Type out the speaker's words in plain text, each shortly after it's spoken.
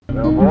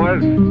Well,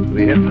 boys,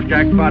 we hit the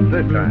jackpot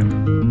this time.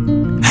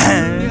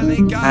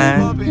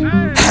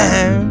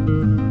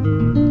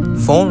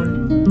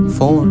 Foreign.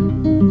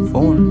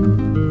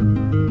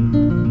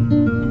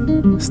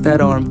 It's that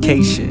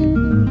RMK shit.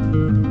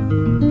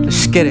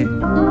 Let's get it.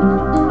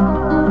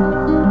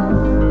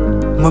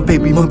 My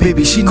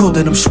baby, she know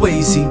that I'm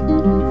Shwazy.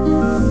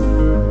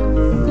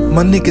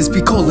 My niggas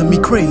be calling me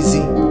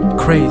crazy. I'm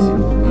crazy.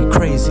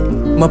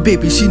 My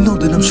baby, she know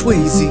that I'm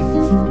Shwazy.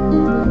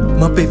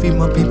 My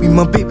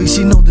baby,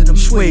 she know that I'm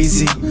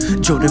Shwazy.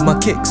 Jordan my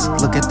kicks,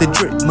 look at the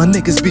drip. My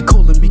niggas be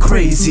calling me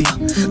crazy.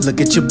 Look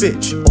at your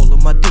bitch, all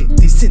on my dick.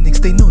 These cynics,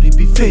 they know they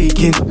be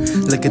faking.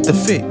 Look at the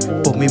fit,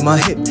 bought me my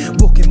hip.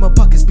 Walk in my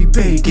pockets, be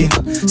baking.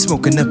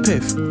 Smoking a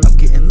piff, I'm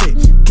getting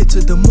lit. Get to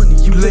the money,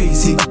 you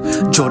lazy.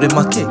 Jordan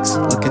my kicks,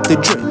 look at the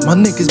drip. My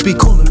niggas be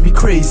calling me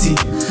crazy.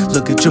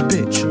 Look at your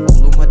bitch,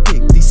 all on my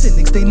dick. These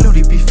cynics, they know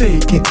they be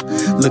faking.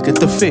 Look at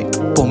the fit,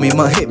 bought me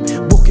my hip.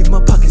 Walk in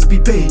my pockets, be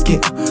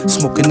baking.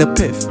 Smoking a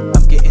piff,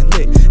 I'm getting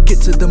lit.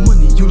 Get to the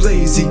money, you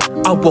lazy.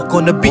 I walk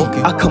on the beat,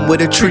 I come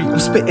with a treat. I'm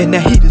spitting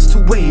that heat, it's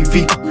too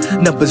wavy.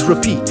 Numbers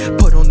repeat,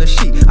 put on the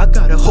sheet. I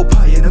gotta hope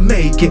higher to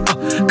make it.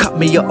 Caught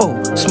me a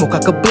O, smoke I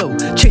could blow.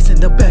 Chasing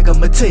the bag,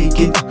 I'ma take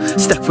it.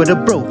 Stack for the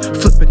bro,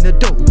 flipping the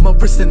dough. My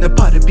wrist in the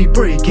pot, it be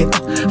breaking.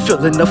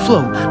 Feeling the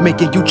flow,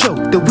 making you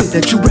choke. The way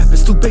that you rap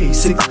is too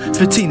basic.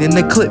 15 in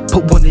the clip,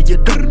 put one in your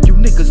dirt. You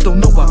niggas don't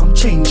know why I'm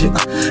changing.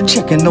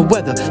 Checking the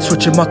weather,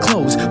 switching my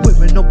clothes.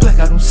 Wearing no black,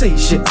 I don't say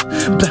shit.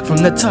 Black from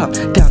the top,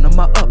 down on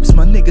my ups.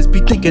 My niggas be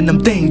thinking I'm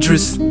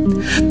dangerous.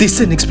 These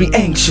cynics be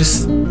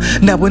anxious.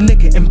 Now a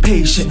nigga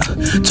impatient.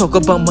 Talk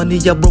about money,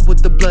 I roll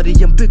with the bloody.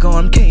 I'm big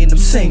on RMK and I'm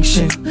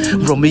sanctioned.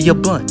 Roll me a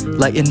blunt,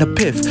 lighting the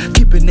piff.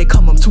 Keeping it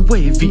calm, I'm too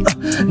wavy.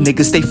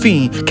 Niggas stay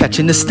fiend,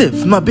 catching the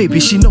stiff. My baby,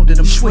 she know that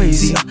I'm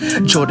Shwazy.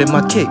 Jordan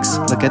my kicks,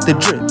 look at the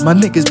drip. My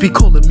niggas be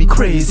calling me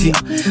crazy.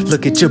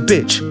 Look at your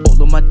bitch,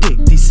 all on my dick.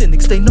 These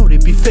cynics, they know they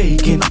be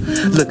faking.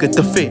 Look at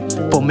the fit,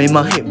 bought me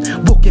my hip.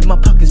 Walk in my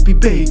pockets, be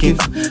baking.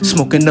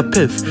 Smoking the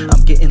piff,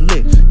 I'm getting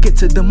lit. Get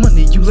to the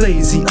money, you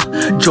lazy.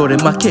 Jordan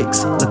my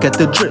kicks, look at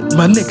the drip.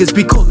 My niggas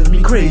be calling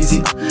me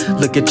crazy.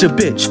 Look at your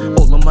bitch,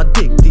 all on my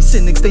dick. These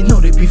cynics, they know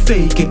they be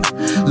faking.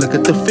 Look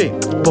at the fit,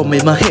 bought me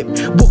my hip.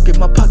 Walk in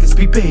my pockets,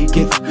 be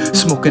baking.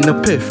 Smoking the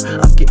piff,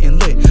 I'm getting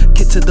lit.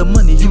 Get to the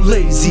money, you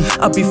lazy.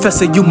 I be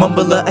fessing, you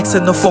mumbler,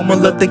 Xing the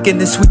formula,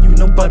 thinking it's sweet, you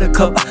know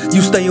buttercup.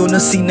 You stay on the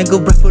scene and go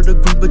rap for the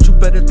green, but you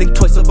better think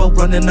twice about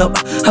running up.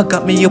 I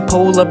got me a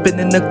pole, I've been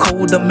in the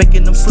cold, I'm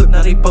making them slip,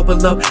 now they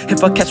bubble up.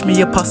 If I catch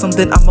me a possum,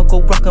 then I'ma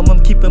go rock 'em. I'm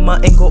keeping my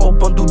angle all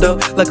bundled up.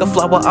 Like a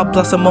flower, I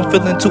blossom, I'm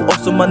feeling too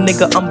awesome, my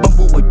nigga, I'm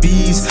bumbled with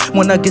bees.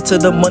 When I get to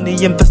the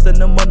money, invest in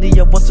the money,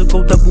 I want to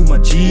go double my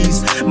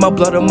G's. My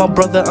blood on my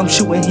brother, I'm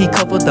shooting, he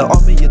covered the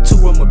army of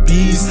 2 of my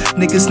bees.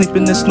 Niggas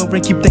sleeping and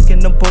snoring, keep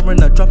thinking I'm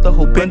boring, I dropped the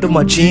whole band of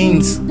my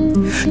jeans.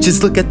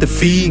 Just look at the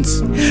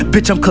feeds,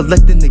 bitch, I'm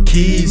collecting the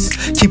keys.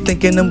 Keep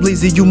thinking I'm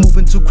lazy, you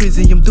moving too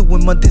crazy. I'm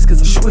doing my dance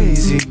cause I'm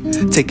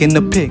Shwazy. Taking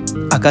the pic,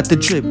 I got the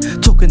drip.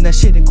 Talking that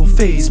shit ain't gon'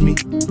 faze me.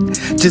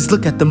 Just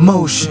look at the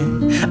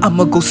motion,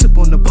 I'ma go sip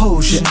on the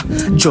potion.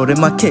 Jordan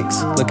my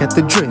kicks, look at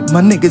the drip.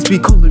 My niggas be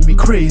calling me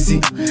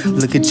crazy.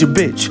 Look at your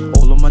bitch,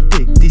 all on my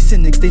dick. These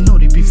cynics, they know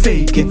they be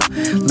faking.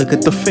 Look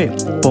at the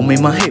fit, bought me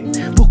my hip.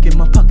 Walk in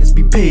my pockets,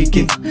 be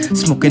baking.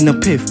 Smoking the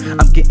piff,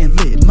 I'm getting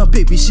lit. My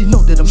baby, she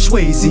know that I'm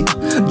Shwazy.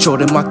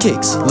 Jordan my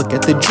kicks, look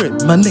at the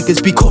drip. My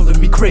niggas be calling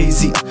me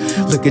crazy.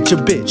 Look at your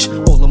bitch,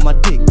 all on my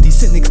dick. These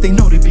cynics, they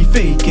know they be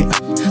faking.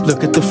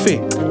 Look at the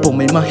fit, bought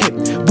me my hip.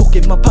 Walk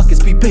in my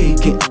pockets, be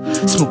baking.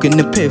 Smoking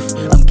the piff,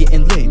 I'm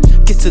getting lit.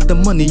 Get to the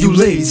money, you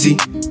lazy.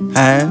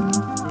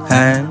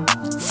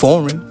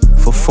 Foreign,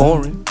 for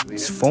foreign,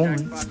 it's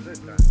foreign.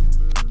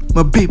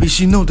 My baby,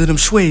 she know that I'm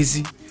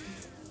Shwazy.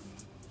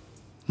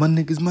 My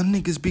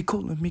niggas be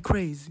calling me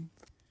crazy.